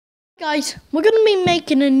Guys, we're gonna be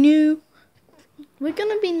making a new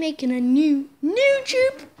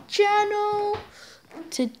YouTube channel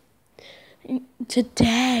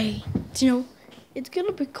today. It's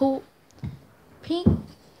gonna be called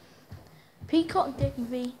Peacock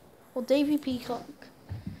Davy or Davy Peacock,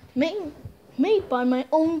 made by my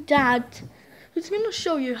own dad. Who's gonna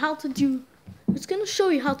show you how to do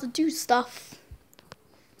stuff.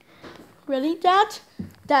 Ready, Dad?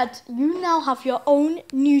 Dad, you now have your own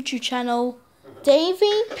YouTube channel,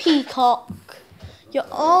 Davy Peacock. Your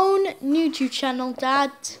own YouTube channel,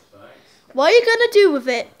 Dad. What are you gonna do with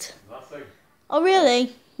it? Nothing. Oh,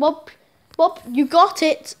 really? Well, you got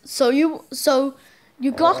it, so you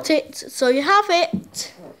got it, so you have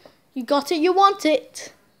it. You got it, you want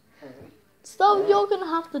it. So you're gonna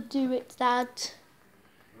have to do it, Dad.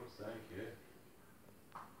 No, thank you.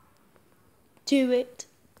 Do it.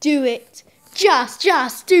 Do it. Just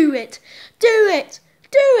do it. Do it.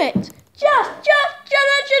 Do it. Just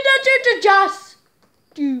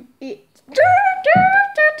do it.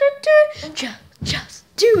 Just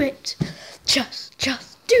do it.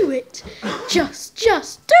 Just do it. Just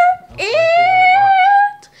do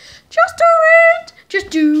it. Just do it. Just do it. Just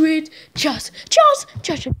do it. Just.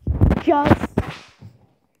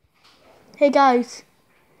 Hey guys.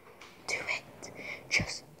 Do it.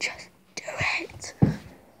 Just do it.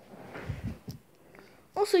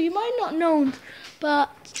 Also, you might not know, but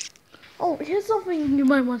here's something you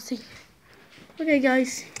might want to see. Okay,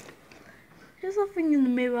 guys, here's something in the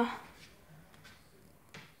mirror.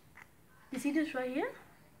 You see this right here?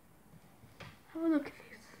 Have a look at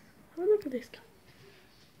this. Have a look at this, guy.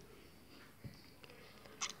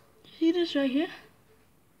 See this right here?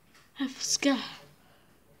 I have a scar.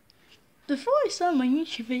 Before I started my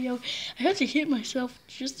YouTube video, I had to hit myself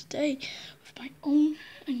just today with my own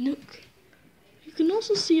nook. You can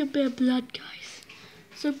also see a bit of blood, guys.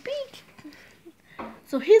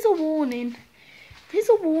 So here's a warning. Here's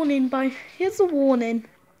a warning.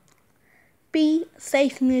 Be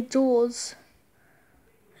safe near doors.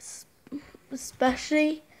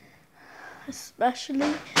 Especially if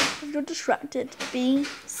you're distracted. Be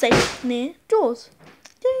safe near doors.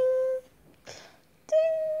 Ding,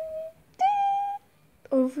 ding, ding.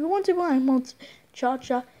 Or if you want to buy a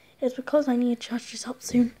charger, it's because I need to charge this up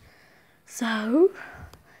soon. So,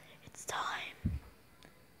 it's time.